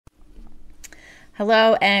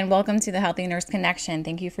Hello and welcome to the Healthy Nurse Connection.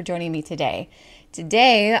 Thank you for joining me today.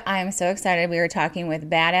 Today, I'm so excited. We are talking with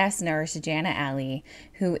badass nurse Jana Alley,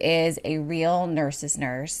 who is a real nurse's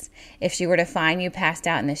nurse. If she were to find you passed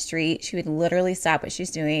out in the street, she would literally stop what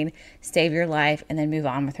she's doing, save your life, and then move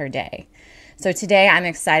on with her day. So today, I'm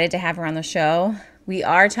excited to have her on the show. We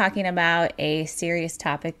are talking about a serious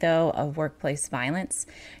topic, though, of workplace violence.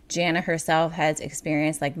 Jana herself has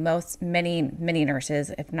experienced, like many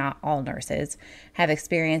nurses, if not all nurses, have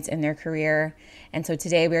experienced in their career. And so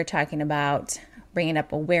today we are talking about bringing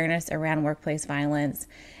up awareness around workplace violence.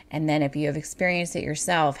 And then if you have experienced it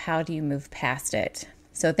yourself, how do you move past it?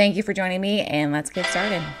 So thank you for joining me, and let's get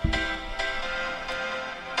started.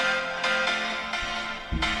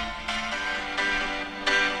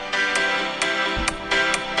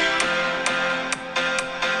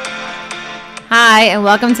 Hi, and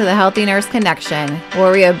welcome to the Healthy Nurse Connection,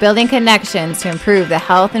 where we are building connections to improve the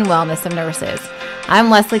health and wellness of nurses. I'm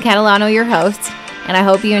Leslie Catalano, your host, and I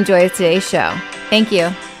hope you enjoy today's show. Thank you.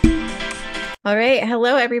 All right.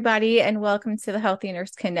 Hello, everybody, and welcome to the Healthy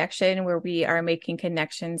Nurse Connection, where we are making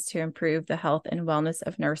connections to improve the health and wellness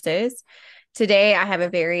of nurses. Today, I have a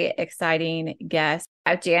very exciting guest.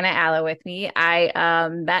 I have Jana Alley with me. I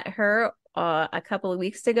met her a couple of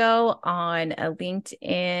weeks ago on a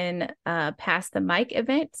LinkedIn Pass the Mic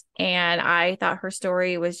event, and I thought her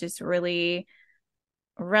story was just really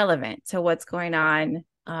relevant to what's going on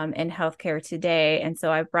in healthcare today. And so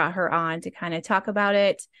I brought her on to kind of talk about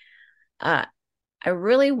it. I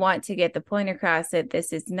really want to get the point across that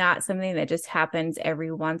this is not something that just happens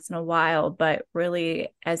every once in a while, but really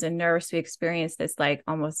as a nurse, we experience this like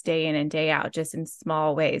almost day in and day out, just in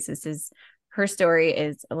small ways. Her story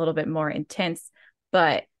is a little bit more intense,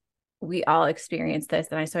 but we all experience this.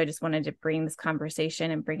 And so I just wanted to bring this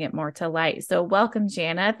conversation and bring it more to light. So welcome,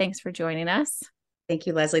 Jana. Thanks for joining us. Thank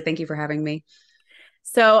you, Leslie. Thank you for having me.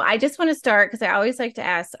 So I just want to start because I always like to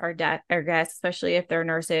ask our guests, especially if they're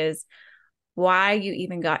nurses, why you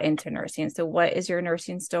even got into nursing. So what is your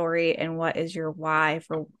nursing story and what is your why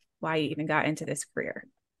for why you even got into this career?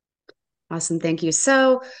 Awesome. Thank you.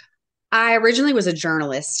 So, I originally was a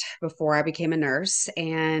journalist before I became a nurse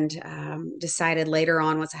and decided later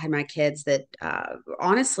on, once I had my kids, that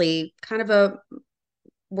honestly kind of a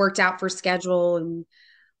worked out for schedule and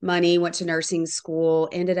money, went to nursing school,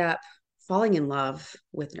 ended up falling in love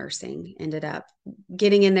with nursing, ended up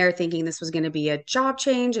getting in there thinking this was going to be a job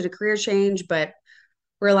change and a career change, but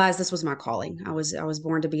realized this was my calling. I was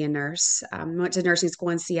born to be a nurse. Went to nursing school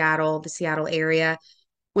in Seattle, the Seattle area.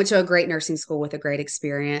 Went to a great nursing school with a great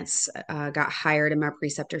experience. Got hired in my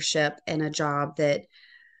preceptorship in a job that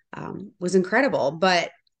was incredible.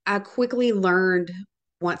 But I quickly learned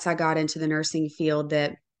once I got into the nursing field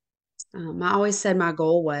that I always said my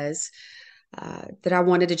goal was that I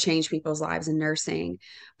wanted to change people's lives in nursing.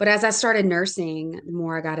 But as I started nursing, the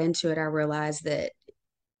more I got into it, I realized that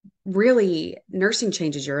really nursing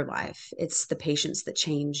changes your life. It's the patients that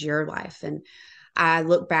change your life. And I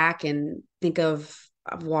look back and think of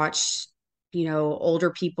I've watched, older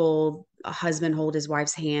people, a husband hold his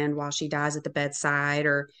wife's hand while she dies at the bedside,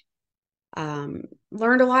 or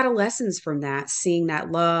learned a lot of lessons from that, seeing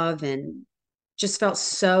that love, and just felt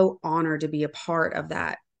so honored to be a part of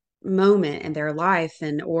that moment in their life.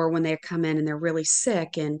 And or when they come in and they're really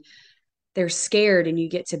sick and they're scared and you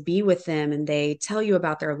get to be with them and they tell you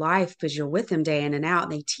about their life because you're with them day in and out,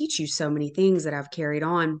 and they teach you so many things that I've carried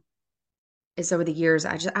on. Is over the years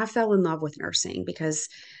I fell in love with nursing because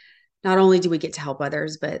not only do we get to help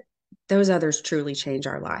others, but those others truly change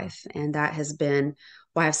our life. And that has been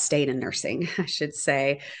why I've stayed in nursing, I should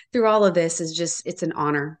say. Through all of this is just it's an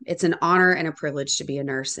honor. It's an honor and a privilege to be a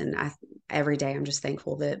nurse. And every day I'm just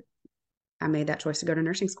thankful that I made that choice to go to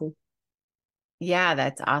nursing school. Yeah,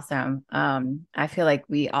 that's awesome. I feel like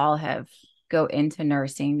we all have go into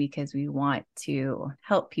nursing because we want to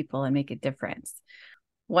help people and make a difference.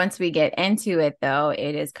 Once we get into it, though,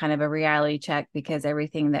 it is kind of a reality check because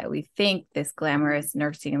everything that we think this glamorous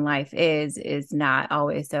nursing life is not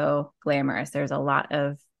always so glamorous. There's a lot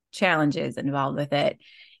of challenges involved with it.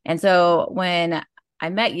 And so when I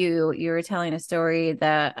met you, you were telling a story.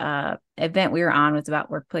 The event we were on was about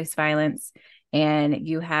workplace violence, and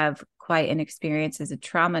you have quite an experience as a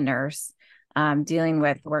trauma nurse dealing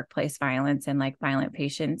with workplace violence and like violent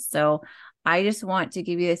patients. So I just want to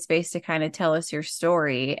give you the space to kind of tell us your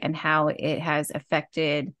story and how it has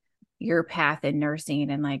affected your path in nursing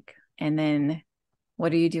and then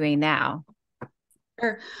what are you doing now?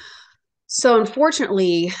 Sure. So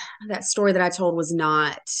unfortunately, that story that I told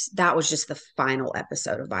that was just the final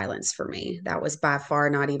episode of violence for me. That was by far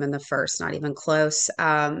not even the first, not even close.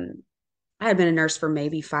 I had been a nurse for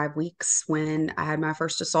maybe 5 weeks when I had my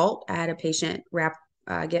first assault. I had a patient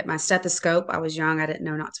get my stethoscope. I was young. I didn't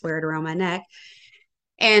know not to wear it around my neck.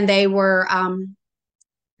 And they were an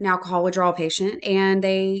alcohol withdrawal patient. And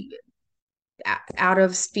they, out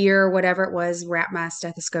of fear, whatever it was, wrapped my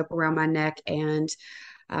stethoscope around my neck and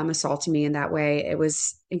assaulted me in that way. It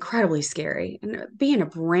was incredibly scary. And being a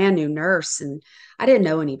brand new nurse, and I didn't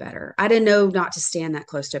know any better. I didn't know not to stand that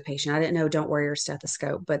close to a patient. I didn't know don't wear your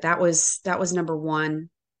stethoscope. But that was number one.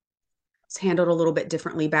 It's handled a little bit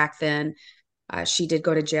differently back then. She did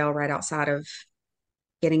go to jail right outside of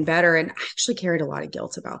getting better, and I actually carried a lot of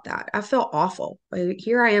guilt about that. I felt awful.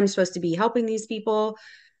 Here I am supposed to be helping these people.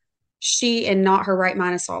 She, in not her right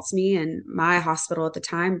mind, assaults me, and my hospital at the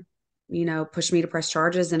time, pushed me to press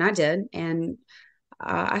charges, and I did. And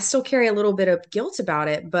I still carry a little bit of guilt about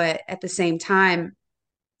it, but at the same time,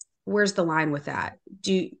 where's the line with that?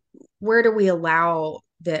 Where do we allow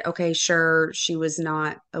that? Okay, sure, she was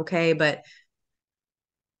not okay, but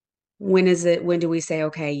when do we say,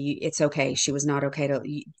 okay, it's okay, she was not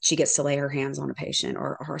okay, she gets to lay her hands on a patient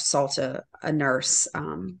or assault a nurse?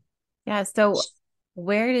 Yeah. So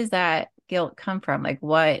where does that guilt come from? Like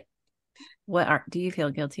do you feel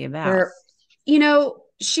guilty about? There,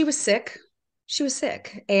 she was sick. She was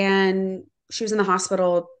sick and she was in the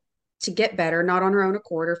hospital to get better, not on her own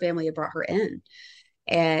accord. Her family had brought her in.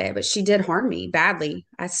 But she did harm me badly.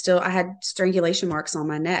 I had strangulation marks on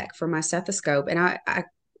my neck from my stethoscope, and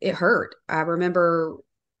it hurt. I remember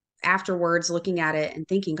afterwards looking at it and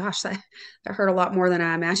thinking, gosh, that hurt a lot more than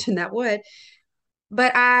I imagined that would.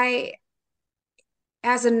 But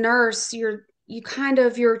as a nurse, you're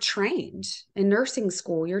trained in nursing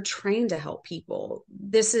school. You're trained to help people.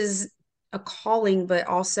 This is a calling, but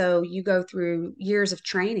also you go through years of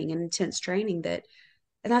training and intense training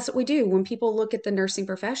and that's what we do. When people look at the nursing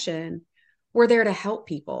profession, we're there to help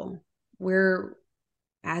people. We're,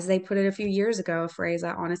 as they put it a few years ago, a phrase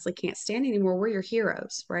I honestly can't stand anymore, we're your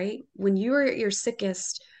heroes, right? When you're at your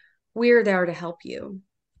sickest, we're there to help you.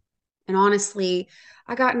 And honestly,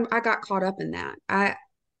 I got caught up in that.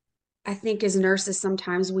 I think as nurses,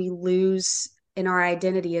 sometimes we lose in our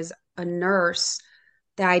identity as a nurse,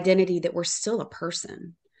 the identity that we're still a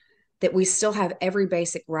person, that we still have every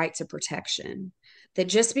basic right to protection, that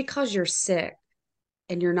just because you're sick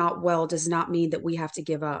and you're not well does not mean that we have to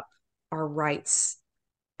give up our rights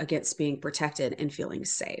against being protected and feeling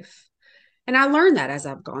safe. And I learned that as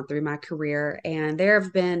I've gone through my career. And there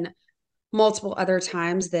have been multiple other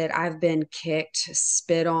times that I've been kicked,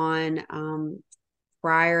 spit on.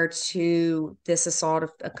 Prior to this assault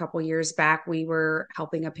a couple years back, we were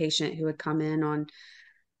helping a patient who had come in on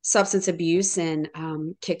substance abuse and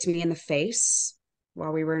kicked me in the face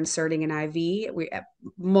while we were inserting an IV.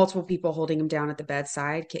 Multiple people holding him down at the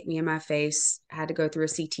bedside, kicked me in my face, had to go through a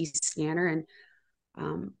CT scanner.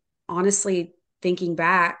 And honestly, thinking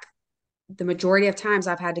back, the majority of times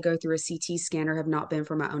I've had to go through a CT scanner have not been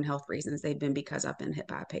for my own health reasons. They've been because I've been hit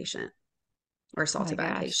by a patient or Oh my assaulted by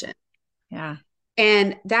a gosh. patient. Yeah.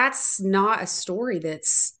 And that's not a story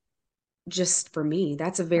that's just for me.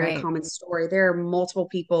 That's a very Right. common story. There are multiple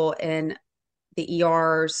people in the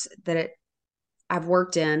ERs I've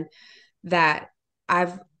worked in that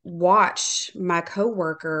I've watched my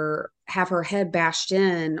coworker have her head bashed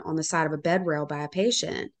in on the side of a bed rail by a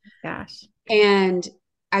patient. Gosh. And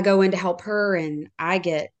I go in to help her and I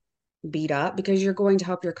get beat up because you're going to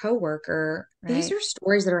help your coworker. These Right. are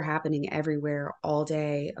stories that are happening everywhere all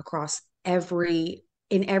day across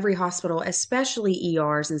in every hospital, especially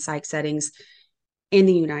ERs and psych settings in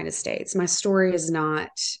the United States. My story is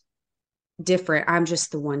not different. I'm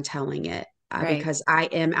just the one telling it Right. because I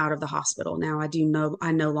am out of the hospital now.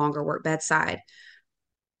 I no longer work bedside.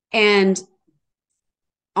 And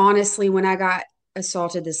honestly, when I got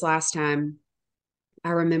assaulted this last time, I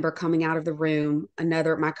remember coming out of the room.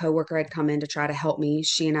 My coworker had come in to try to help me.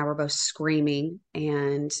 She and I were both screaming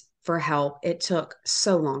and for help. It took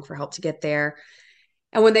so long for help to get there.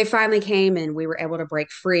 And when they finally came and we were able to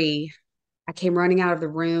break free, I came running out of the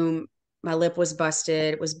room. My lip was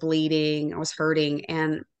busted, it was bleeding, I was hurting,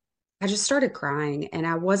 and I just started crying. And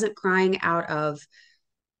I wasn't crying out of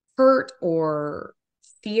hurt or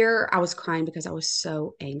fear. I was crying because I was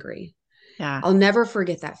so angry. Yeah. I'll never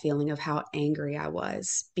forget that feeling of how angry I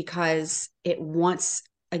was because it once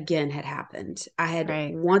again had happened. I had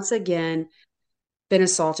Right. once again been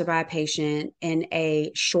assaulted by a patient in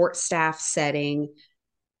a short staff setting,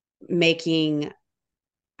 making,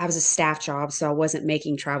 I was a staff job, so I wasn't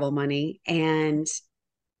making travel money. And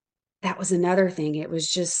that was another thing. It was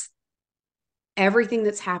just everything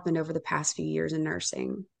that's happened over the past few years in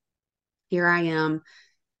nursing. Here I am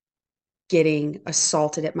getting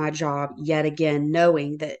assaulted at my job yet again,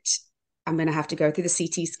 knowing that I'm going to have to go through the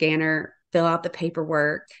CT scanner, fill out the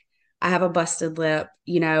paperwork. I have a busted lip.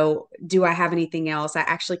 Do I have anything else? I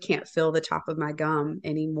actually can't feel the top of my gum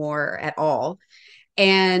anymore at all.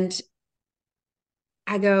 And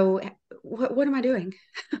I go, what am I doing?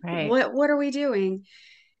 Right. What are we doing?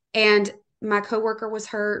 And my coworker was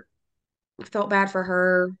hurt. I felt bad for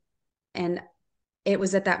her. And it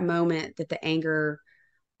was at that moment that the anger,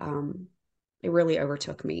 um, it really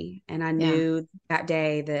overtook me. And I Yeah. knew that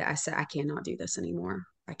day that I said, I cannot do this anymore.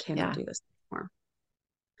 I cannot Yeah. do this anymore.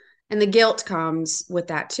 And the guilt comes with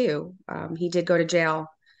that too. He did go to jail.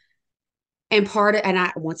 And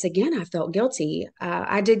once again, I felt guilty.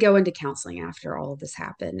 I did go into counseling after all of this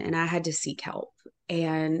happened, and I had to seek help.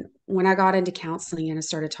 And when I got into counseling and I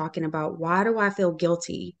started talking about why do I feel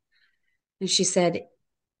guilty, and she said,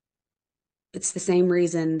 it's the same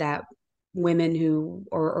reason that women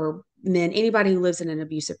or men, anybody who lives in an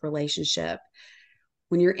abusive relationship,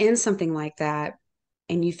 when you're in something like that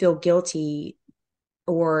and you feel guilty,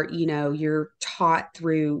 or you're taught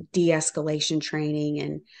through de-escalation training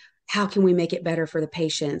and how can we make it better for the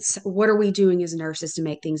patients, what are we doing as nurses to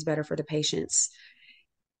make things better for the patients,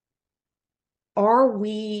 are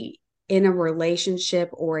we in a relationship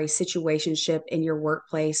or a situationship in your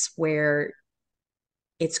workplace where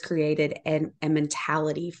it's created a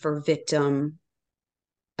mentality for victim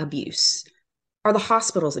abuse? Are the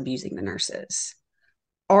hospitals abusing the nurses?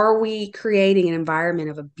 Are we creating an environment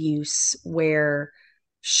of abuse where,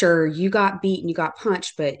 sure, you got beat and you got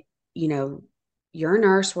punched, but you know you're a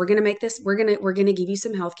nurse, we're going to make this, we're going to give you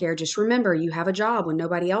some health care, just remember you have a job when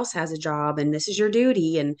nobody else has a job and this is your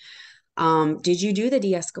duty. And did you do the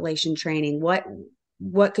de-escalation training?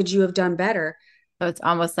 What could you have done better? So it's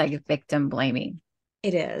almost like victim blaming.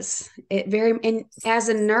 It is, it very, and as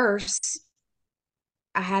a nurse,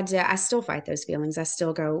 I still fight those feelings. I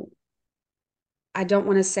still go, I don't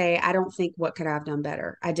want to say, I don't think, what could I have done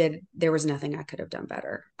better? There was nothing I could have done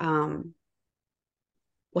better.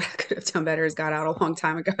 What I could have done better is got out a long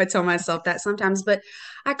time ago. I tell myself that sometimes, but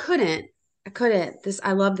I couldn't.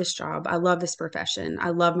 I love this job. I love this profession.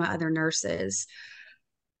 I love my other nurses.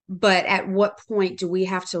 But at what point do we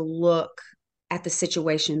have to look at the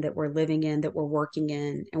situation that we're living in, that we're working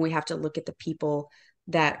in, and we have to look at the people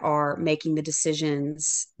that are making the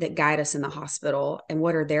decisions that guide us in the hospital, and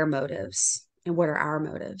what are their motives and what are our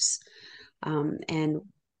motives? And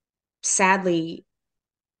sadly,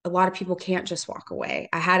 a lot of people can't just walk away.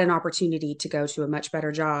 I had an opportunity to go to a much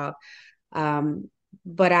better job. Um,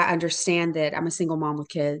 but I understand that I'm a single mom with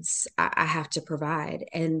kids. I have to provide.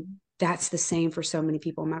 And that's the same for so many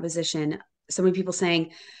people in my position. So many people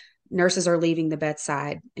saying nurses are leaving the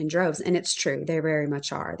bedside in droves. And it's true. They very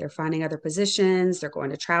much are. They're finding other positions. They're going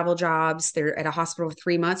to travel jobs. They're at a hospital for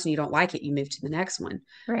 3 months and you don't like it. You move to the next one.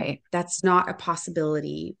 Right. That's not a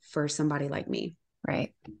possibility for somebody like me.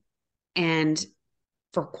 Right. And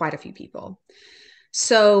for quite a few people.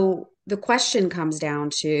 So the question comes down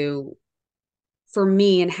to, for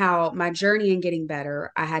me and how my journey in getting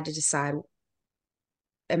better, I had to decide,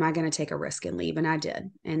 am I going to take a risk and leave? And I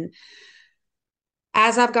did. And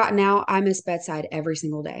as I've gotten out, I miss bedside every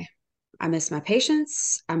single day. I miss my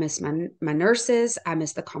patients. I miss my nurses. I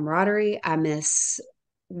miss the camaraderie. I miss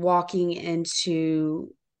walking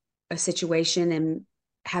into a situation and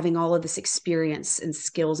having all of this experience and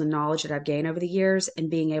skills and knowledge that I've gained over the years and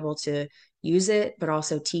being able to use it, but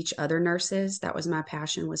also teach other nurses. That was my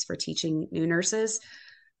passion, was for teaching new nurses.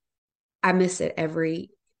 I miss it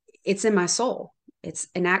it's in my soul.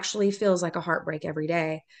 And actually feels like a heartbreak every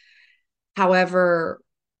day. However,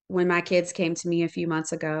 when my kids came to me a few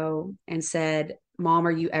months ago and said, Mom,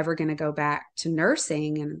 are you ever going to go back to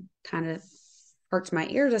nursing? And kind of hurts my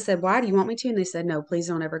ears. I said, why do you want me to? And they said, no, please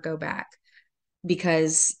don't ever go back,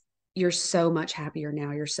 because you're so much happier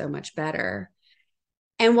now. You're so much better.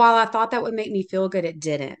 And while I thought that would make me feel good, it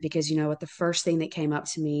didn't, because you know what? The first thing that came up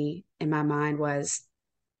to me in my mind was,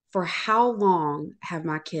 for how long have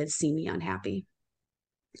my kids seen me unhappy?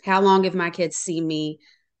 How long have my kids seen me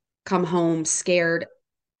come home scared?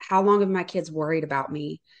 How long have my kids worried about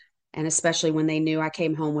me? And especially when they knew I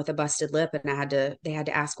came home with a busted lip and they had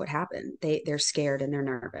to ask what happened. They're scared and they're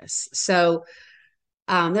nervous. So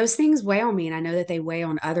those things weigh on me, and I know that they weigh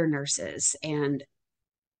on other nurses. And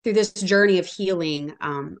through this journey of healing,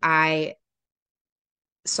 I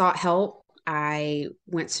sought help. I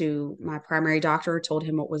went to my primary doctor, told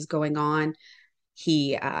him what was going on.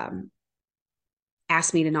 He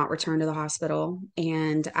asked me to not return to the hospital,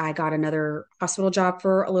 and I got another hospital job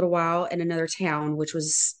for a little while in another town, which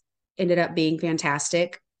was ended up being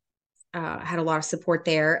fantastic. Had a lot of support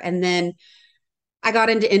there, and then I got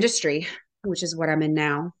into industry, which is what I'm in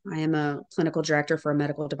now. I am a clinical director for a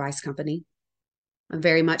medical device company. I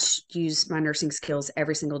very much use my nursing skills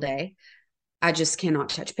every single day. I just cannot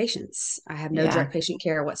touch patients. I have no Yeah. direct patient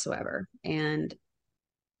care whatsoever. And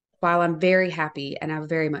while I'm very happy and I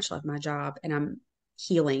very much love my job and I'm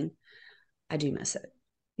healing, I do miss it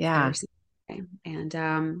Yeah. every single day.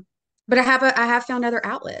 And but I have found other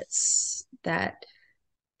outlets that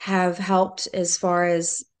have helped as far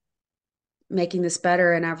as making this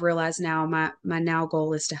better. And I've realized now my now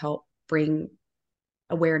goal is to help bring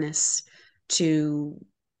awareness to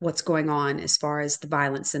what's going on as far as the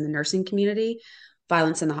violence in the nursing community,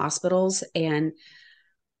 violence in the hospitals, and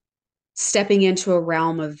stepping into a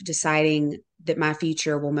realm of deciding that my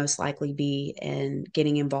future will most likely be in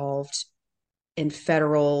getting involved in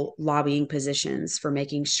federal lobbying positions for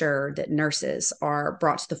making sure that nurses are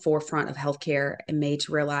brought to the forefront of healthcare and made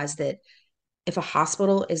to realize that if a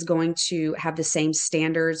hospital is going to have the same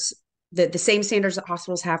standards, the same standards that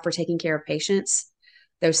hospitals have for taking care of patients,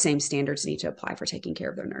 those same standards need to apply for taking care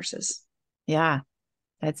of their nurses. Yeah.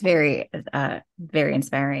 That's very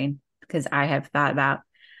inspiring because I have thought about,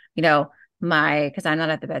 you know, because I'm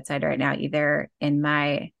not at the bedside right now either. And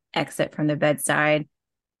my exit from the bedside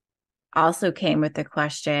also came with the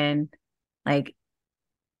question, like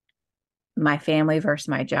my family versus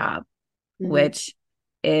my job, Mm-hmm. which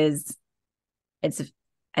is, it's,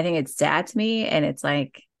 I think it's sad to me. And it's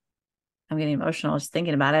like, I'm getting emotional just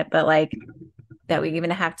thinking about it, but like that we even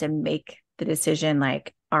have to make the decision,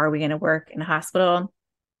 like, are we going to work in a hospital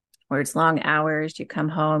where it's long hours? You come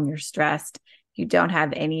home, you're stressed, you don't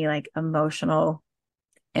have any like emotional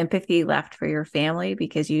empathy left for your family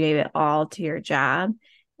because you gave it all to your job.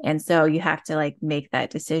 And so you have to like make that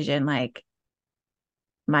decision, like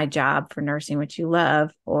my job for nursing, which you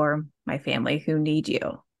love, or my family who need you.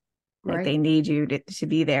 Like Right. they need you to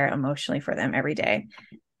be there emotionally for them every day.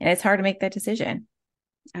 And it's hard to make that decision.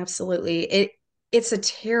 Absolutely. It's a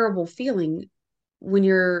terrible feeling when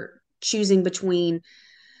you're choosing between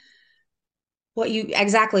what you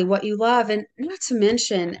love. And not to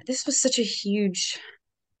mention, this was such a huge,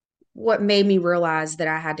 what made me realize that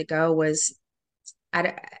I had to go was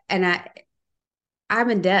I, and I'm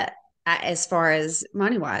in debt as far as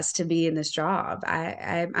money wise to be in this job.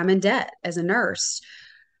 I'm in debt as a nurse.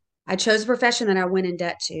 I chose a profession that I went in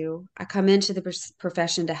debt to. I come into the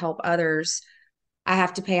profession to help others. I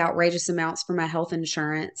have to pay outrageous amounts for my health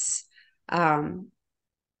insurance. Um,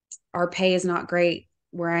 our pay is not great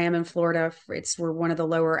where I am in Florida. We're one of the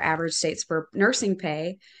lower average states for nursing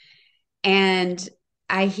pay. And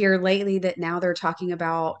I hear lately that now they're talking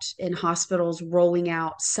about in hospitals rolling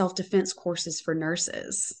out self-defense courses for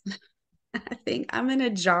nurses. I think I'm in a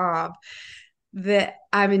job that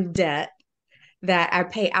I'm in debt, that I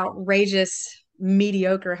pay outrageous,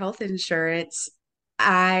 mediocre health insurance.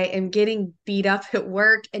 I am getting beat up at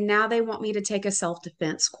work, and now they want me to take a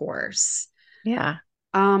self-defense course. Yeah.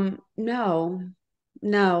 No,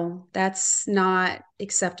 no, that's not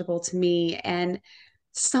acceptable to me. And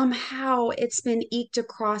somehow it's been eked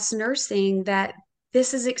across nursing that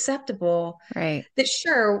this is acceptable. Right. That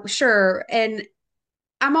sure, sure. And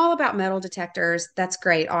I'm all about metal detectors. That's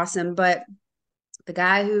great, awesome. But the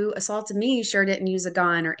guy who assaulted me sure didn't use a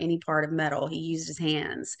gun or any part of metal. He used his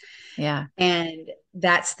hands. Yeah. And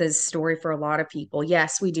that's the story for a lot of people.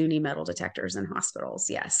 Yes, we do need metal detectors in hospitals.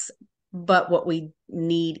 Yes. But what we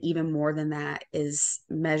need even more than that is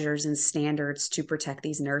measures and standards to protect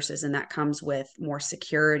these nurses. And that comes with more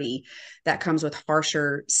security, that comes with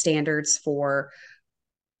harsher standards for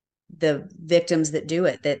the victims that do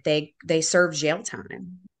it, that they serve jail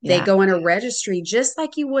time. They Yeah. go in a registry just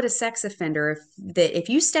like you would a sex offender. If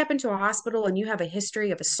you step into a hospital and you have a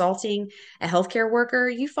history of assaulting a healthcare worker,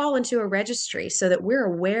 you fall into a registry so that we're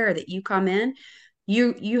aware that you come in,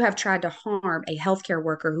 you have tried to harm a healthcare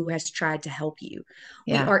worker who has tried to help you.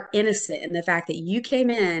 We Yeah. are innocent in the fact that you came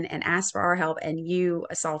in and asked for our help and you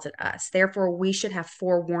assaulted us. Therefore, we should have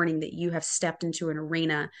forewarning that you have stepped into an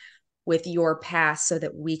arena with your past so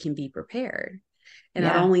that we can be prepared. And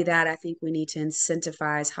not Yeah. only that, I think we need to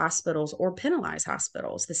incentivize hospitals or penalize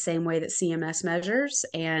hospitals the same way that CMS measures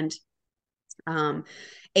and um,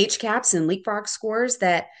 HCAPS and leapfrog scores,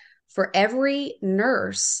 that for every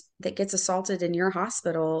nurse that gets assaulted in your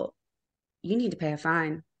hospital, you need to pay a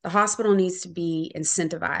fine. The hospital needs to be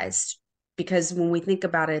incentivized because when we think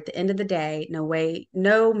about it, at the end of the day,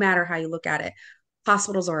 no matter how you look at it,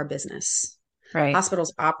 hospitals are a business. Right.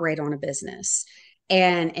 Hospitals operate on a business.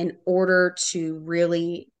 And in order to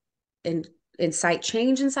really in, incite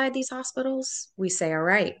change inside these hospitals, we say, all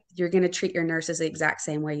right, you're going to treat your nurses the exact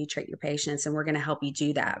same way you treat your patients. And we're going to help you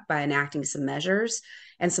do that by enacting some measures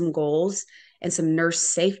and some goals and some nurse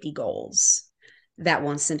safety goals that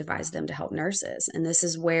will incentivize them to help nurses. And this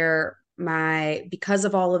is where because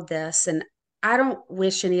of all of this, and I don't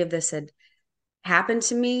wish any of this had happened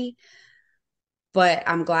to me, but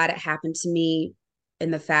I'm glad it happened to me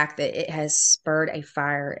in the fact that it has spurred a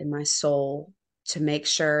fire in my soul to make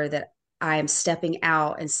sure that I am stepping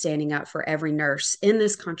out and standing up for every nurse in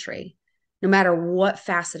this country, no matter what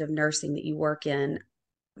facet of nursing that you work in.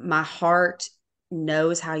 My heart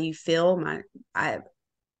knows how you feel. I,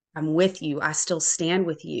 I'm with you. I still stand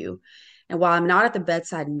with you. And while I'm not at the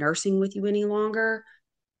bedside nursing with you any longer,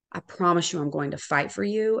 I promise you I'm going to fight for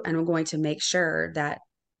you, and I'm going to make sure that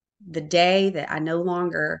the day that I no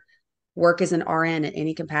longer work as an RN in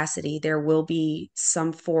any capacity, there will be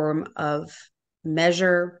some form of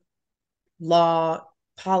measure, law,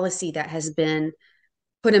 policy that has been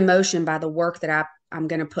put in motion by the work that I'm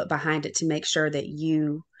going to put behind it to make sure that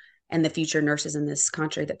you and the future nurses in this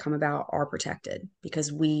country that come about are protected,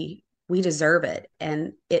 because we deserve it.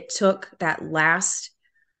 And it took that last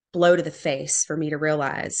blow to the face for me to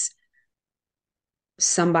realize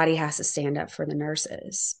somebody has to stand up for the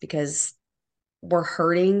nurses, because we're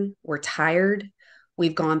hurting, we're tired.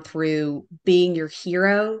 We've gone through being your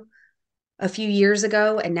hero a few years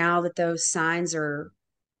ago, and now that those signs are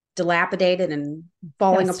dilapidated and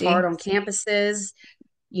falling apart Dusty. on campuses,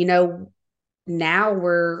 you know, now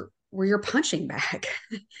we're your punching bag.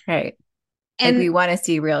 Right. Like we And want to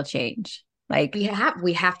see real change. Like, we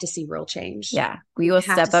have to see real change. yeah, we We will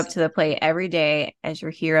have to step up see. to the plate every day as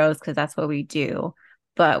your heroes because that's what we do.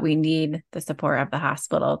 But we need the support of the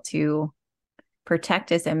hospital to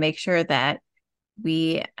protect us and make sure that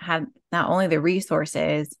we have not only the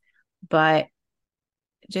resources, but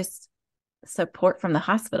just support from the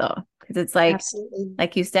hospital. Because it's Absolutely.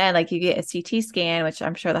 like you said, like you get a CT scan, which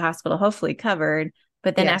I'm sure the hospital hopefully covered.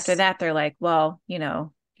 But then after Yes. that, they're like, well,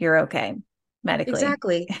 you're okay medically.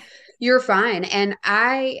 Exactly. You're fine. And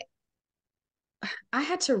I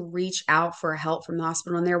had to reach out for help from the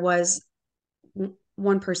hospital, and there was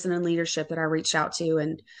one person in leadership that I reached out to,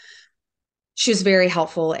 and she was very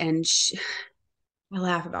helpful. And I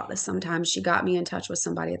laugh about this sometimes. She got me in touch with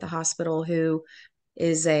somebody at the hospital who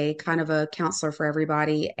is a kind of a counselor for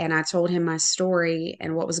everybody. And I told him my story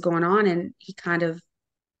and what was going on. And he kind of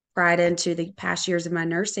pried into the past years of my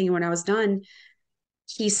nursing. And when I was done,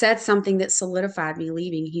 he said something that solidified me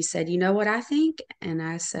leaving. He said, "You know what I think?" And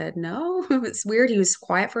I said, "No." It's weird. He was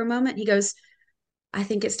quiet for a moment. He goes, "I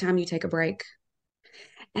think it's time you take a break."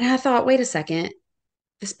 And I thought, wait a second.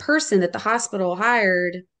 This person that the hospital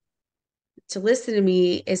hired to listen to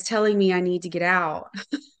me is telling me I need to get out.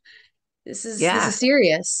 This is Yeah.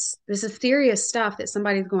 serious. This is serious stuff that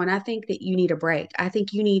somebody's going, "I think that you need a break. I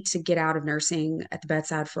think you need to get out of nursing at the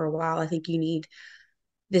bedside for a while. I think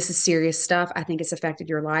this is serious stuff. I think it's affected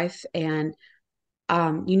your life, and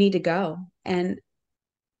you need to go." And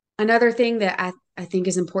another thing that I think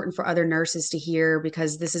is important for other nurses to hear,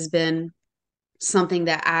 because this has been something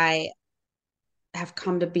that I have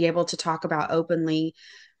come to be able to talk about openly.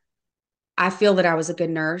 I feel that I was a good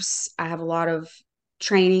nurse. I have a lot of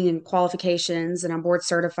training and qualifications, and I'm board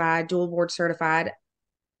certified, dual board certified.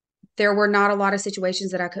 There were not a lot of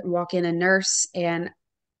situations that I couldn't walk in and nurse, and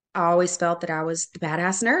I always felt that I was the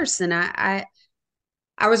badass nurse, and I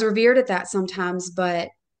was revered at that sometimes, but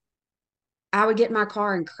I would get in my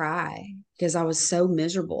car and cry because I was so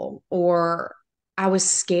miserable, or I was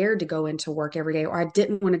scared to go into work every day, or I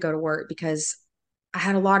didn't want to go to work because I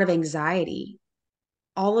had a lot of anxiety.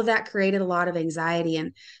 All of that created a lot of anxiety.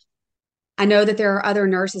 And I know that there are other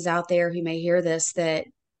nurses out there who may hear this, that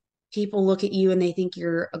people look at you and they think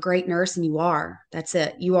you're a great nurse, and you are. That's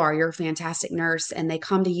it. You're a fantastic nurse. And they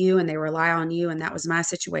come to you and they rely on you. And that was my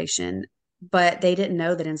situation. But they didn't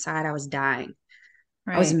know that inside I was dying.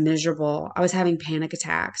 I was Right. miserable. I was having panic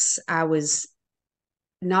attacks. I was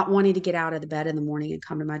not wanting to get out of the bed in the morning and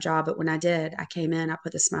come to my job. But when I did, I came in, I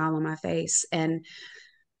put a smile on my face, and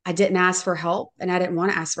I didn't ask for help. And I didn't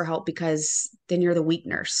want to ask for help, because then you're the weak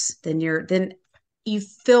nurse. Then you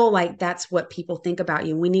feel like that's what people think about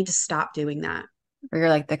you. We need to stop doing that. Or you're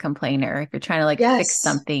like the complainer. If you're trying to like fix Yes,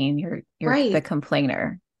 something, you're the right.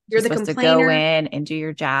 complainer. You're You're the supposed to go complainer in and do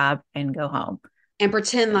your job and go home. and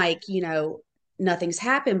pretend like, nothing's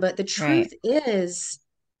happened. But the Right. truth is,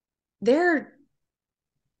 there,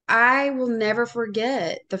 I will never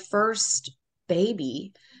forget the first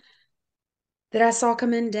baby that I saw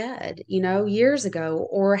come in dead, years ago,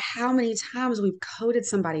 or how many times we've coded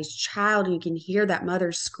somebody's child and you can hear that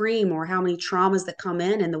mother scream, or how many traumas that come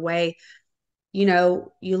in and the way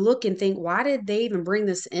you look and think, why did they even bring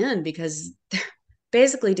this in? Because they're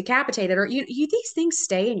basically decapitated, or these things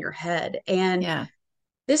stay in your head. And Yeah.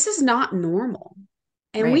 this is not normal.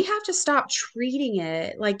 And we Right. have to stop treating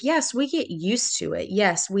it like, yes, we get used to it.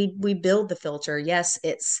 Yes, we build the filter. Yes,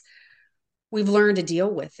 we've learned to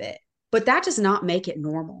deal with it. But that does not make it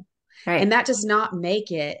normal. And Right. that does not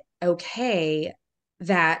make it okay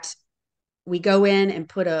that we go in and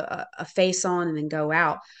put a face on and then go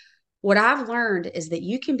out. What I've learned is that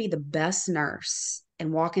you can be the best nurse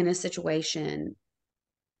and walk in a situation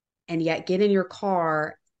and yet get in your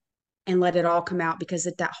car and let it all come out because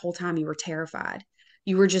at that whole time you were terrified.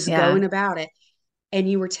 You were just Yeah. going about it and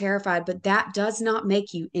you were terrified, but that does not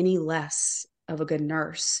make you any less of a good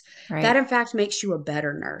nurse. That Right. in fact makes you a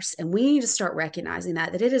better nurse. And we need to start recognizing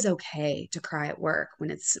that it is okay to cry at work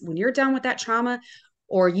when you're done with that trauma,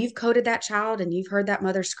 or you've coded that child and you've heard that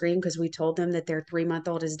mother scream because we told them that their 3 month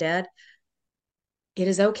old is dead. It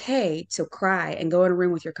is okay to cry and go in a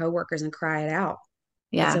room with your coworkers and cry it out.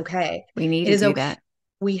 It's Yeah. okay. We need It to is do okay. that.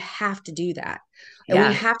 We have to do that. And we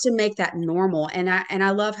Yeah. have to make that normal. And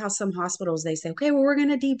I love how some hospitals they say, okay, well, we're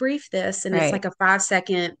gonna debrief this. And it's Right. like a 5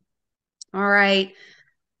 second, all right.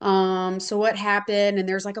 So what happened? And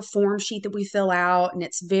there's like a form sheet that we fill out, and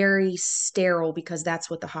it's very sterile because that's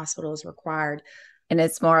what the hospital is required. And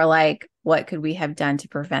it's more like, what could we have done to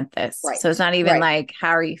prevent this? Right. So it's not even Right. like,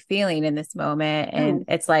 how are you feeling in this moment? And No.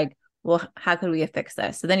 it's like, well, how could we have fixed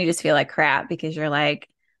this? So then you just feel like crap because you're like,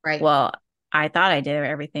 Right. well, I thought I did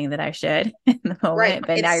everything that I should in the Right. moment,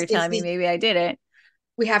 but now you're It's telling me the maybe I didn't.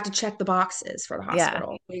 we have to check the boxes for the Yeah.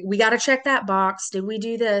 hospital. We got to check that box. Did we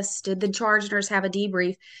do this? Did the charge nurse have a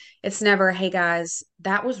debrief? It's never, hey guys,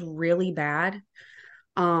 that was really bad.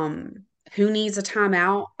 Who needs a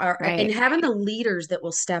timeout? And Right. having the leaders that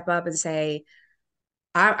will step up and say,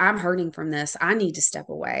 I'm hurting from this. I need to step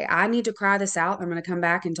away. I need to cry this out. I'm going to come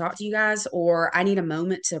back and talk to you guys, or I need a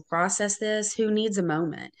moment to process this. Who needs a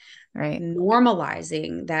moment? Right.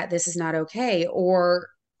 Normalizing that this is not okay. Or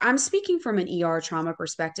I'm speaking from an ER trauma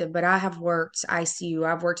perspective, but I have worked ICU,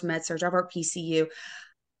 I've worked med surg, I've worked PCU.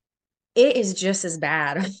 It is just as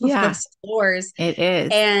bad on Yeah, those floors. it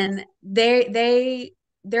is. And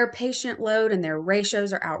their patient load and their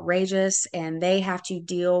ratios are outrageous, and they have to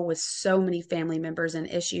deal with so many family members and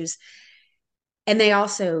issues. And they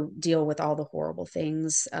also deal with all the horrible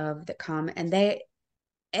things that come. And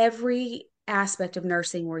every aspect of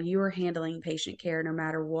nursing where you are handling patient care, no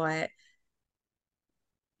matter what,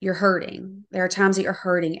 you're hurting. There are times that you're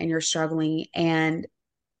hurting and you're struggling. And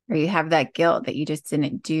Or you have that guilt that you just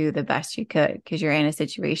didn't do the best you could because you're in a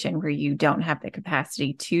situation where you don't have the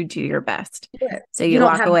capacity to do your best. So you you don't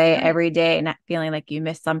walk have away time. every day not feeling like you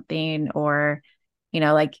missed something, or,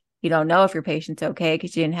 like you don't know if your patient's okay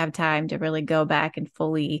because you didn't have time to really go back and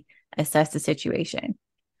fully assess the situation.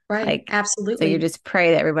 Right. Like, so you Absolutely. just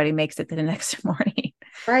pray that everybody makes it to the next morning.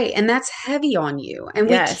 Right. And that's heavy on you. And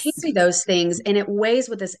we Yes. carry those things and it weighs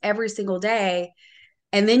with us every single day.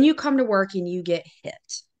 And then you come to work and you get hit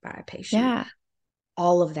by a patient. Yeah.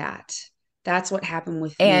 All of that. That's what happened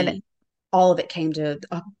with And me. All of it came to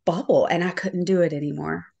a bubble and I couldn't do it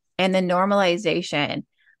anymore. the normalization,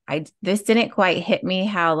 this didn't quite hit me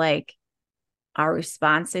how like our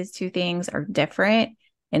responses to things are different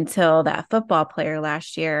until that football player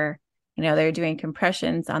last year. They're doing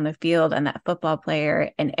compressions on the field on that football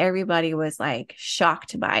player, and everybody was like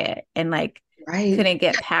shocked by it and like Right. couldn't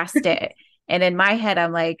get past it. And in my head,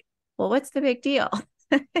 I'm like, well, what's the big deal?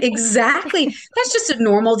 Exactly. That's just a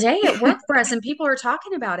normal day at work for us, and people are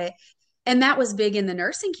talking about it. And that was big in the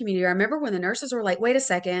nursing community. I remember when the nurses were like, wait a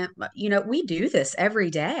second, we do this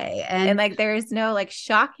every day. And And like there's no like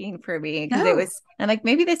shocking for me because it no, was, and like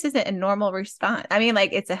maybe this isn't a normal response. I mean,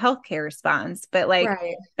 like it's a healthcare response, but like,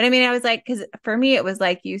 right, but I mean, I was like, because for me it was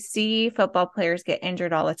like you see football players get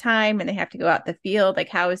injured all the time and they have to go out the field. Like,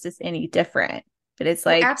 how is this any different? But it's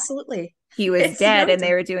well, like absolutely. he was It's dead no and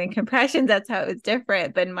they were doing compressions. That's how it was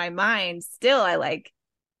different. But in my mind, still, I like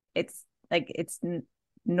it's like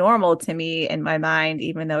normal to me in my mind,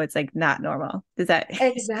 even though it's like not normal. Does that?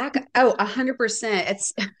 exactly. Oh,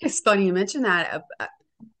 100%. It's funny you mentioned that. A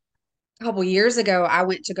couple years ago, I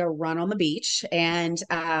went to go run on the beach, and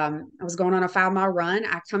I was going on a 5 mile run.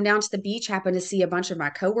 I come down to the beach, happened to see a bunch of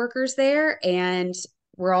my coworkers there, and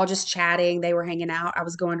we're all just chatting. They were hanging out. I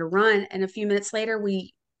was going to run, and a few minutes later,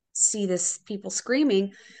 we see this people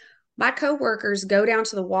screaming. My coworkers go down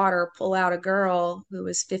to the water, pull out a girl who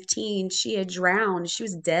was 15. She had drowned. She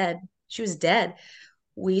was dead. She was dead.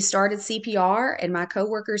 We started CPR, and my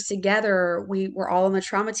coworkers together, we were all on the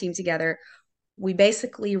trauma team together. We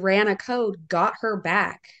basically ran a code, got her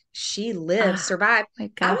back. she lived, Oh survived. my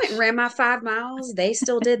I went and gosh. ran my 5 miles. They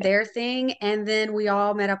still did their thing. And then we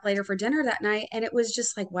all met up later for dinner that night. And it was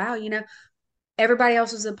just like, wow, everybody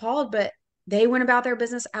else was appalled, but they went about their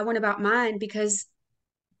business. I went about mine because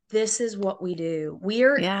this is what we do.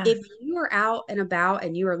 Yeah. If you are out and about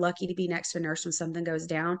and you are lucky to be next to a nurse when something goes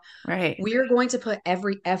down, Right. we are going to put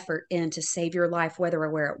every effort in to save your life, whether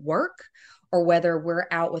we're at work or whether we're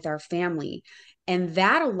out with our family. And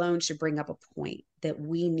that alone should bring up a point that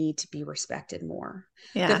we need to be respected more.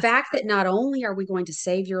 The Yeah. fact that not only are we going to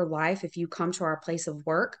save your life if you come to our place of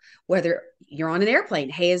work, whether you're on an airplane,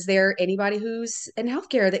 hey, is there anybody who's in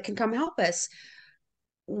healthcare that can come help us?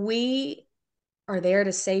 We are there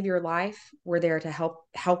to save your life. We're there to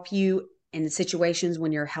help you in situations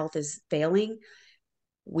when your health is failing.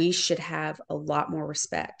 We should have a lot more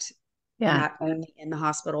respect, Yeah. not only in the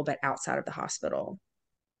hospital, but outside of the hospital,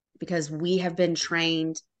 because we have been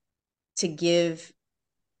trained to give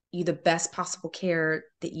you the best possible care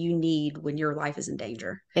that you need when your life is in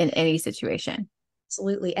danger. In any situation.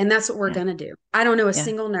 Absolutely. And that's what we're Yeah. going to do. I don't know a Yeah.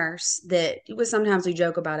 single nurse that it was sometimes we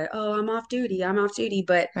joke about it. Oh, I'm off duty. I'm off duty.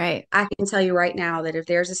 But Right. I can tell you right now that if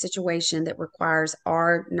there's a situation that requires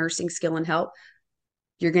our nursing skill and help,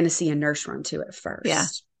 you're going to see a nurse run to it Yeah.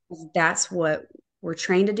 first. That's what we're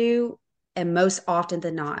trained to do. And most often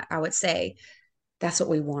than not, I would say that's what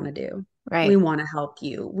we want to do. We Right. want to help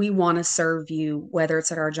you. We want to serve you, whether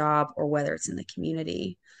it's at our job or whether it's in the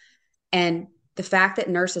community. And the fact that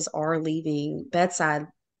nurses are leaving bedside,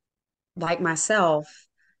 like myself,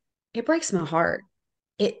 it breaks my heart.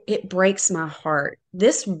 It breaks my heart.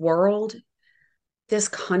 This world, this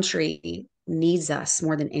country needs us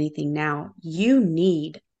more than anything now. You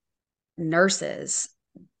need nurses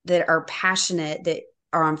that are passionate, that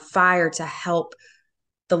are on fire to help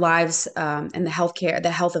the lives and the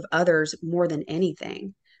health of others more than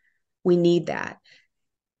anything. We need that.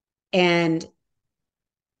 And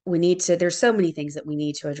there's so many things that we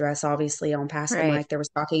need to address. Obviously, on Pass the Right. Mic, there was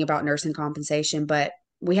talking about nursing compensation, but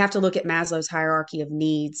we have to look at Maslow's hierarchy of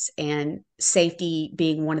needs and safety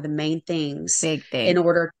being one of the main things Big in thing.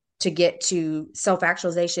 order to get to self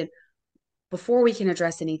actualization. Before we can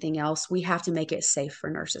address anything else, we have to make it safe for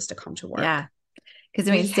nurses to come to work. Yeah. Because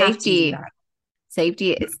I mean, We have to do safety, that.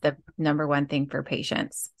 safety is the number one thing for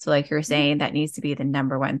patients. So like you're saying, that needs to be the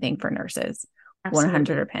number one thing for nurses.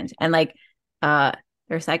 Absolutely. 100%. And like uh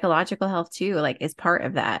their psychological health too, like is part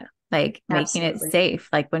of that. Like making it Absolutely. safe.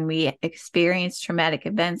 Like when we experience traumatic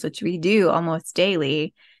events, which we do almost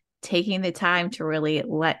daily, taking the time to really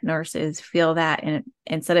let nurses feel that and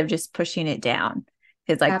instead of just pushing it down.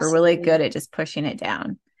 Because like we're really Absolutely. good at just pushing it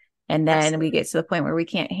down. And then we Absolutely. get to the point where we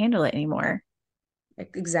can't handle it anymore.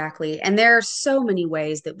 Exactly. And there are so many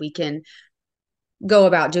ways that we can go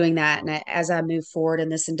about doing that. And as I move forward in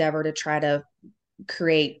this endeavor to try to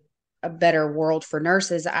create a better world for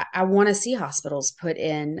nurses, I want to see hospitals put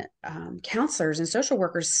in counselors and social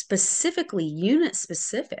workers, specifically unit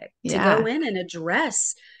specific, to go Yeah. in and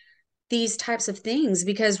address these types of things.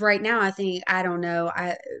 Because right now, I think, I don't know,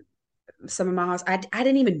 some of I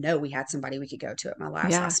didn't even know we had somebody we could go to at my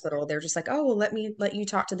last Yeah. hospital. They're just like, oh, well, let you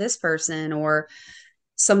talk to this person. Or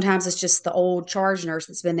sometimes it's just the old charge nurse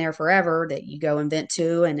that's been there forever that you go and vent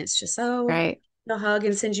to, and it's just, oh, Right. the hug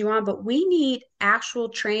and send you on. But we need actual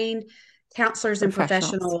trained counselors and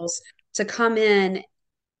Professionals. professionals to come in,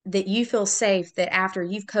 that you feel safe, that after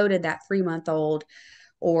you've coded that 3 month old,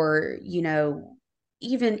 or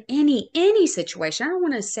even any situation. I don't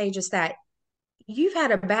want to say just that you've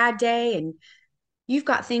had a bad day and you've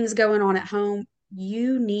got things going on at home.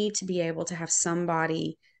 You need to be able to have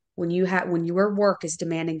somebody, when your work is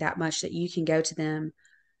demanding that much, that you can go to them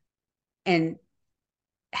and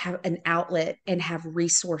have an outlet and have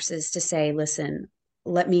resources to say, listen,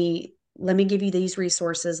 let me give you these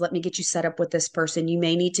resources. Let me get you set up with this person. You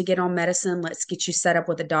may need to get on medicine. Let's get you set up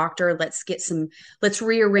with a doctor. Let's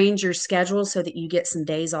rearrange your schedule so that you get some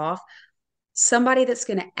days off. Somebody that's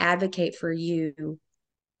going to advocate for you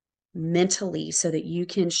mentally so that you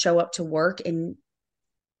can show up to work and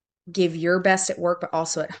give your best at work, but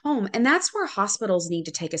also at home. And that's where hospitals need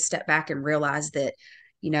to take a step back and realize that,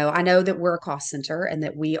 I know that we're a cost center and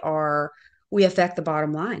that we affect the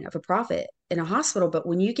bottom line of a profit in a hospital. But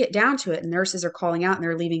when you get down to it and nurses are calling out and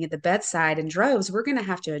they're leaving at the bedside in droves, we're going to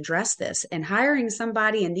have to address this. And hiring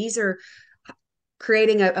somebody, and these are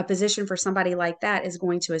creating a position for somebody like that, is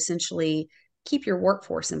going to essentially keep your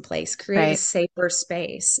workforce in place, create a Right. safer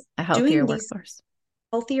space, A healthier doing these workforce.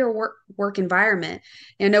 healthier work environment.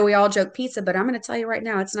 And I know we all joke pizza, but I'm going to tell you right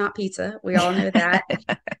now, it's not pizza. We all know that.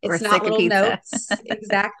 We're It's not sick of little pizza. notes.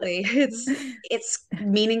 Exactly. It's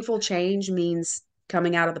meaningful change means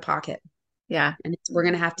coming out of the pocket. Yeah. And we're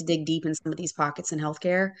going to have to dig deep in some of these pockets in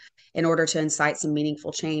healthcare in order to incite some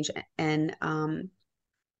meaningful change. And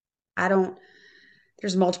I don't,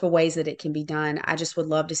 there's multiple ways that it can be done. I just would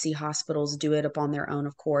love to see hospitals do it upon their own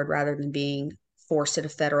accord rather than being forced at a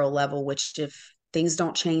federal level, which if things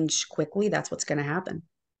don't change quickly, that's what's going to happen.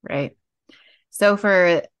 Right. So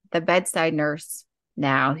for the bedside nurse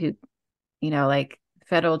now who, like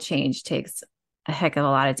federal change takes a heck of a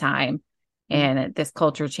lot of time, Mhm. and this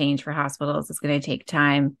culture change for hospitals is going to take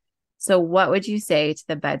time. So what would you say to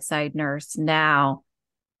the bedside nurse now?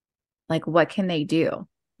 Like, what can they do?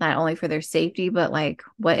 Not only for their safety, but like,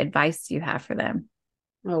 what advice do you have for them?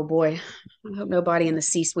 Oh boy, I hope nobody in the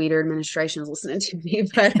C-suite or administration is listening to me.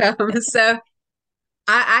 But so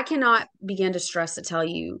I cannot begin to stress to tell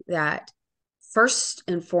you that first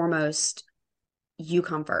and foremost, you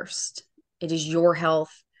come first. It is your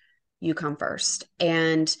health. You come first.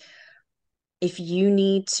 And if you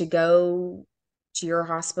need to go to your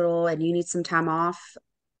hospital and you need some time off,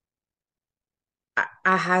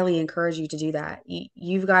 I highly encourage you to do that.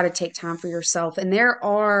 You've got to take time for yourself. And there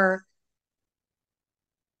are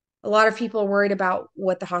a lot of people worried about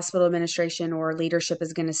what the hospital administration or leadership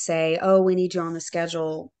is going to say. Oh, we need you on the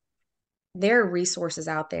schedule. There are resources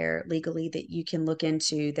out there legally that you can look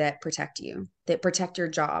into that protect you, that protect your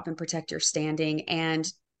job and protect your standing. And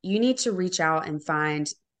you need to reach out and find,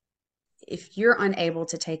 if you're unable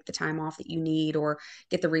to take the time off that you need or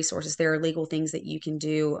get the resources, there are legal things that you can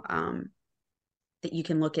do, that you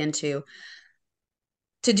can look into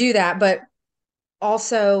to do that. But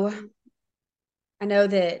also, I know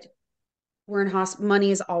that we're in hospital,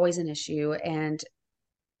 money is always an issue. And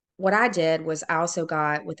what I did was I also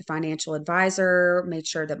got with a financial advisor, made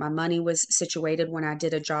sure that my money was situated when I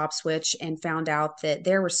did a job switch, and found out that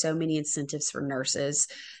there were so many incentives for nurses.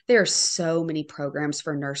 There are so many programs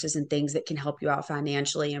for nurses and things that can help you out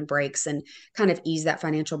financially and breaks and kind of ease that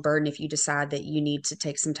financial burden if you decide that you need to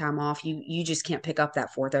take some time off. You just can't pick up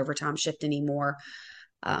that fourth overtime shift anymore.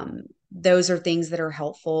 Those are things that are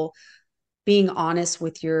helpful. Being honest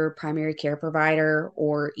with your primary care provider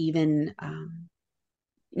or even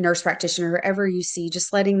nurse practitioner, whoever you see,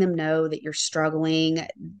 just letting them know that you're struggling.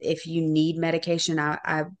 If you need medication,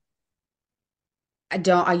 I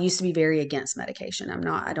don't, I used to be very against medication.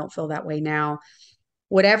 I don't feel that way now.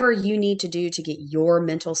 Whatever you need to do to get your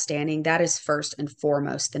mental standing, that is first and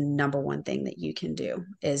foremost the number one thing that you can do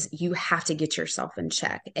is you have to get yourself in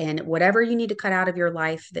check. And whatever you need to cut out of your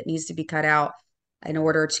life that needs to be cut out in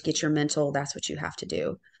order to get your mental, that's what you have to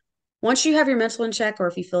do. Once you have your mental in check, or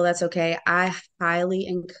if you feel that's okay, I highly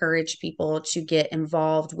encourage people to get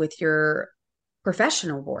involved with your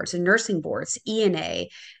professional boards and nursing boards, ENA,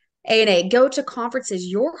 ANA. Go to conferences.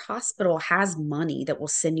 Your hospital has money that will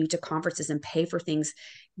send you to conferences and pay for things.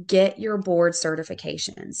 Get your board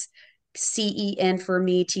certifications. CEN for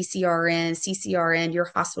me, TCRN, CCRN,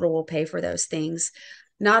 your hospital will pay for those things.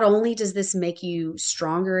 Not only does this make you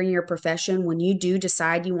stronger in your profession, when you do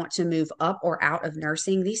decide you want to move up or out of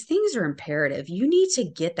nursing, these things are imperative. You need to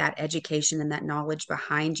get that education and that knowledge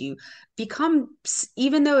behind you. Become,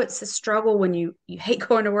 even though it's a struggle when you hate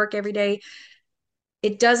going to work every day,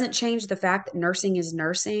 it doesn't change the fact that nursing is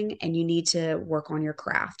nursing and you need to work on your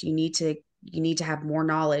craft. You need to have more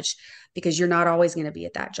knowledge because you're not always going to be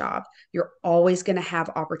at that job. You're always going to have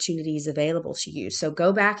opportunities available to you. So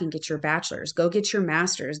go back and get your bachelor's, go get your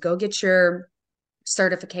master's, go get your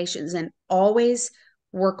certifications, and always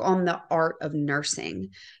work on the art of nursing.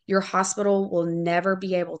 Your hospital will never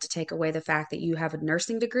be able to take away the fact that you have a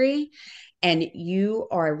nursing degree and you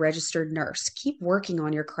are a registered nurse. Keep working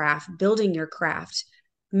on your craft, building your craft.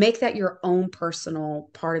 Make that your own personal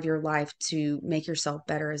part of your life to make yourself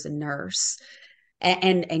better as a nurse.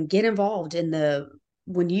 And get involved in the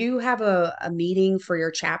when you have a meeting for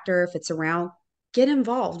your chapter, if it's around, get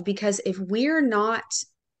involved, because if we're not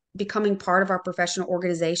becoming part of our professional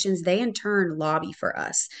organizations, they in turn lobby for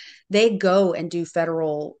us. They go and do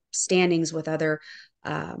federal standings with other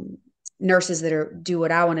nurses that do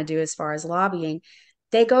what I want to do as far as lobbying.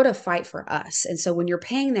 They go to fight for us. And so when you're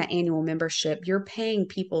paying that annual membership, you're paying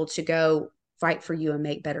people to go fight for you and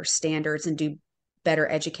make better standards and do better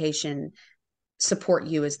education, support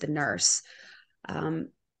you as the nurse. Um,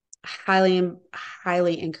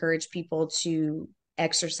 highly encourage people to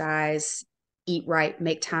exercise, eat right,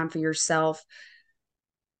 make time for yourself.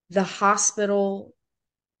 The hospital,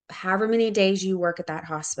 however many days you work at that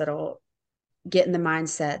hospital, get in the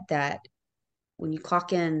mindset that when you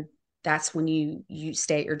clock in, that's when you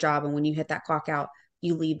stay at your job, and when you hit that clock out,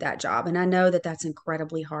 you leave that job. And I know that that's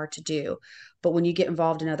incredibly hard to do, but when you get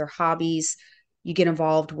involved in other hobbies, you get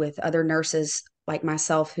involved with other nurses like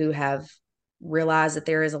myself who have realize that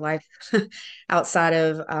there is a life outside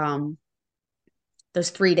of those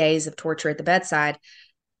 3 days of torture at the bedside,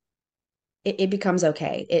 it becomes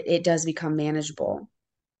okay. It does become manageable.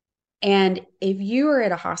 And if you are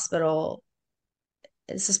at a hospital,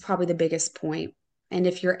 this is probably the biggest point. And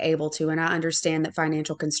if you're able to, and I understand that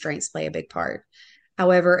financial constraints play a big part.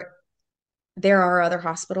 However, there are other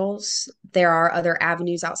hospitals, there are other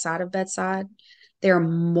avenues outside of bedside. There are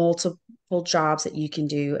multiple jobs that you can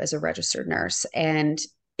do as a registered nurse. And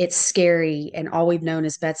it's scary. And all we've known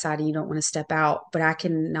is bedside, and you don't want to step out. But I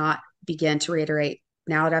cannot begin to reiterate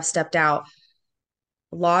now that I've stepped out,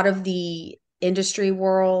 a lot of the industry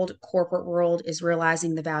world, corporate world is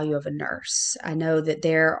realizing the value of a nurse. I know that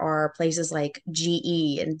there are places like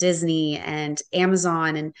GE and Disney and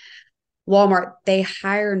Amazon and Walmart, they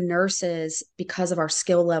hire nurses because of our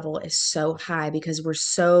skill level is so high, because we're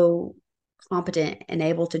so competent and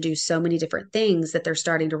able to do so many different things that they're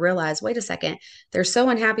starting to realize, wait a second, they're so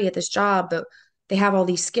unhappy at this job, but they have all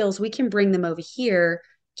these skills. We can bring them over here,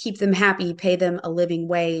 keep them happy, pay them a living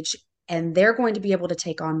wage, and they're going to be able to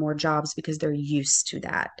take on more jobs because they're used to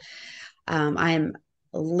that. I am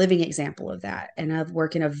a living example of that. And I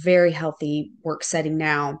work in a very healthy work setting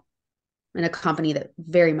now in a company that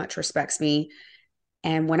very much respects me.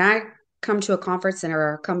 And when I come to a conference center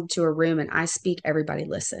or come to a room and I speak, everybody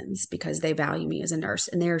listens because they value me as a nurse.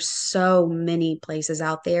 And there are so many places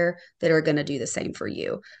out there that are going to do the same for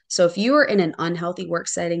you. So if you are in an unhealthy work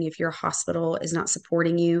setting, if your hospital is not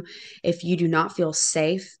supporting you, if you do not feel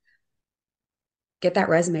safe, get that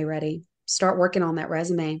resume ready. Start working on that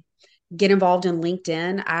resume. Get involved in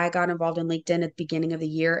LinkedIn. I got involved in LinkedIn at the beginning of the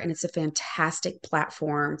year, and it's a fantastic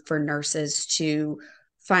platform for nurses to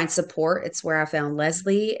find support. It's where I found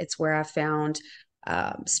Leslie. It's where I found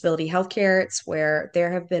Spility Healthcare. It's where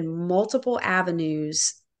there have been multiple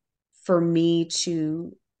avenues for me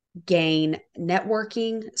to gain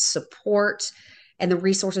networking, support, and the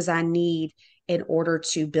resources I need in order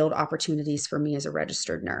to build opportunities for me as a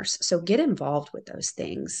registered nurse. So get involved with those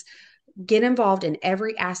things. Get involved in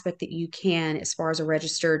every aspect that you can as far as a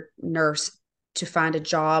registered nurse to find a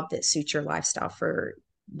job that suits your lifestyle, for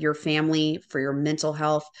your family, for your mental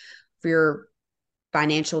health, for your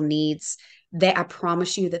financial needs. They, I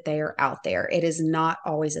promise you that they are out there. It is not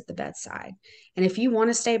always at the bedside. And if you want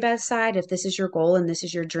to stay bedside, if this is your goal and this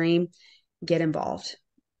is your dream, get involved.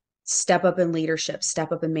 Step up in leadership,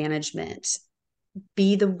 step up in management.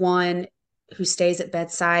 Be the one who stays at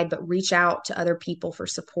bedside, but reach out to other people for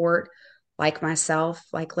support, like myself,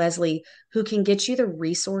 like Leslie, who can get you the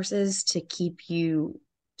resources to keep you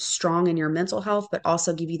strong in your mental health, but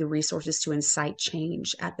also give you the resources to incite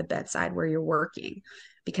change at the bedside where you're working.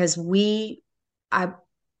 Because I,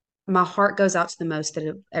 my heart goes out to the most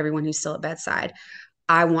of everyone who's still at bedside.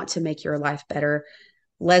 I want to make your life better.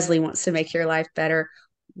 Leslie wants to make your life better.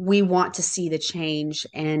 We want to see the change,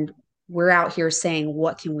 and we're out here saying,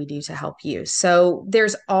 what can we do to help you? So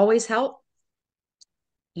there's always help.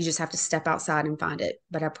 You just have to step outside and find it.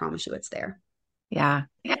 But I promise you it's there. Yeah.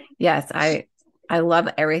 Yes. I love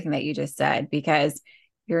everything that you just said, because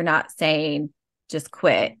you're not saying just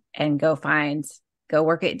quit and go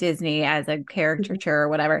work at Disney as a caricature or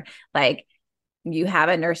whatever. Like, you have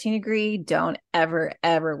a nursing degree, don't ever,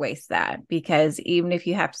 ever waste that, because even if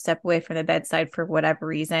you have to step away from the bedside for whatever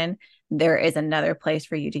reason, there is another place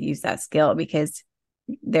for you to use that skill, because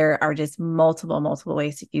there are just multiple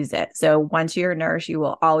ways to use it. So once you're a nurse, you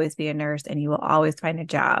will always be a nurse and you will always find a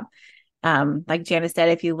job. Like Jana said,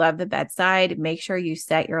 if you love the bedside, make sure you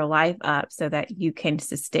set your life up so that you can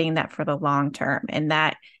sustain that for the long term. And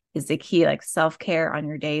that is the key. Like, self-care on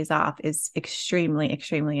your days off is extremely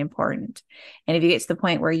important. And if you get to the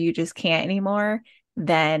point where you just can't anymore,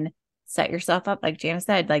 then set yourself up. Like Jana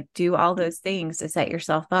said, like, do all those things to set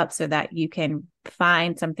yourself up so that you can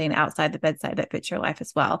find something outside the bedside that fits your life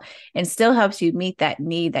as well, and still helps you meet that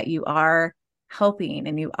need that you are helping.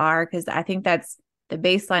 And you are, because I think that's the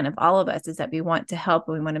baseline of all of us, is that we want to help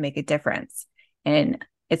and we want to make a difference. And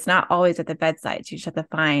it's not always at the bedside. So you just have to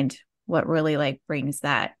find what really like brings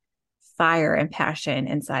that fire and passion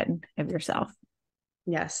inside of yourself.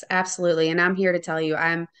 Yes, absolutely. And I'm here to tell you,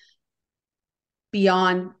 I'm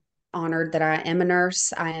beyond honored that I am a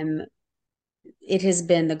nurse. It has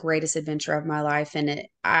been the greatest adventure of my life. And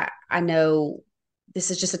I know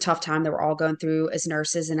this is just a tough time that we're all going through as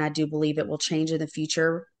nurses. And I do believe it will change in the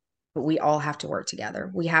future, but we all have to work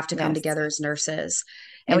together. We have to come Yes. together as nurses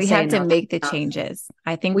And and we say have to enough. make the Enough. changes.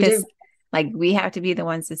 I think We this, do. like, we have to be the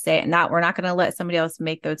ones to say it. We're not going to let somebody else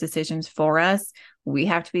make those decisions for us. We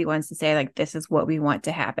have to be ones to say, like, this is what we want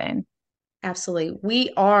to happen. Absolutely.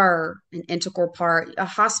 We are an integral part. A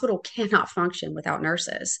hospital cannot function without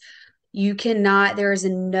nurses. You cannot, there is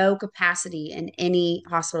no capacity in any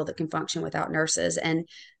hospital that can function without nurses. And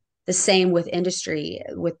the same with industry,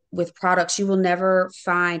 with products. You will never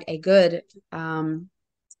find a good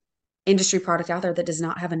industry product out there that does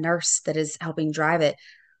not have a nurse that is helping drive it.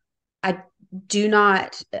 I do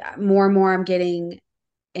not, more and more I'm getting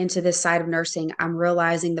into this side of nursing. I'm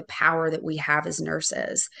realizing the power that we have as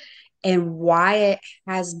nurses and why it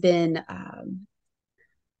has been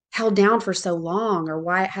held down for so long, or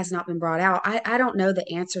why it has not been brought out. I don't know the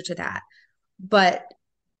answer to that, but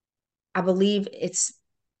I believe it's,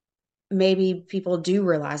 maybe people do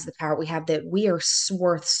realize the power we have, that we are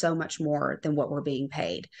worth so much more than what we're being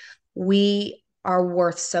paid. We are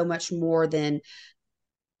worth so much more than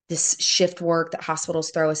this shift work that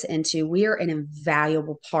hospitals throw us into. We are an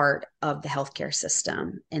invaluable part of the healthcare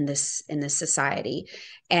system in this society.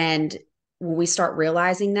 And when we start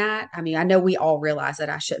realizing that, I mean, I know we all realize that,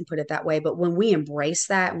 I shouldn't put it that way, but when we embrace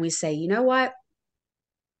that and we say, you know what,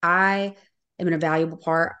 I am an invaluable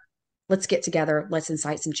part, let's get together, let's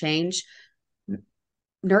incite some change.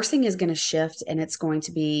 Nursing is going to shift, and it's going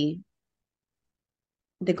to be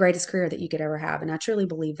the greatest career that you could ever have. And I truly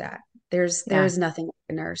believe that there Yeah. is nothing like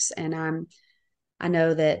a nurse. And I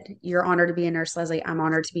know that you're honored to be a nurse, Leslie. I'm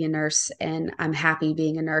honored to be a nurse, and I'm happy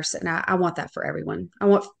being a nurse. And I want that for everyone. I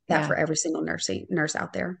want that Yeah. for every single nurse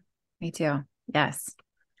out there. Me too. Yes.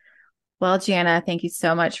 Well, Jana, thank you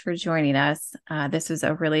so much for joining us. This was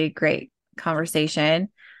a really great conversation.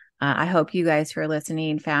 I hope you guys who are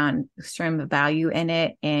listening found extreme value in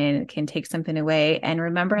it and can take something away. And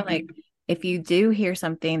remember, like, if you do hear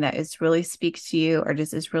something that is really speaks to you or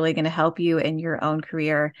just is really going to help you in your own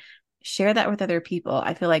career, share that with other people.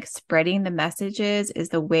 I feel like spreading the messages is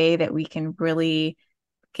the way that we can really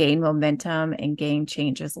gain momentum and gain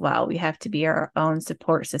change as well. We have to be our own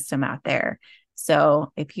support system out there.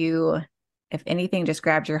 So if anything just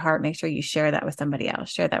grabs your heart, make sure you share that with somebody else,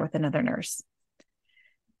 share that with another nurse.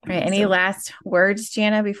 All right. Any So last words,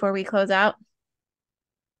 Jana, before we close out?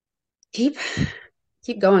 keep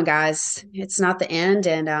keep going, guys. It's not the end,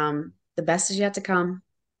 and the best is yet to come.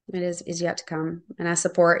 It is yet to come. And I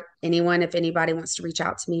support anyone, if anybody wants to reach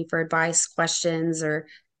out to me for advice, questions, or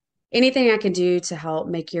anything I can do to help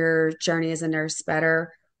make your journey as a nurse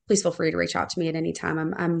better. Please feel free to reach out to me at any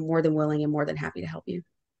time. I'm more than willing and more than happy to help you.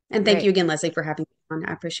 And thank you Great. again, Leslie, for having me on.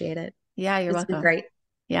 I appreciate it. Yeah, you're It's been welcome. great.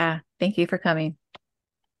 Yeah. Thank you for coming.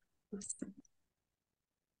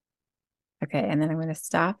 Okay. And then I'm going to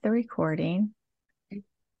stop the recording.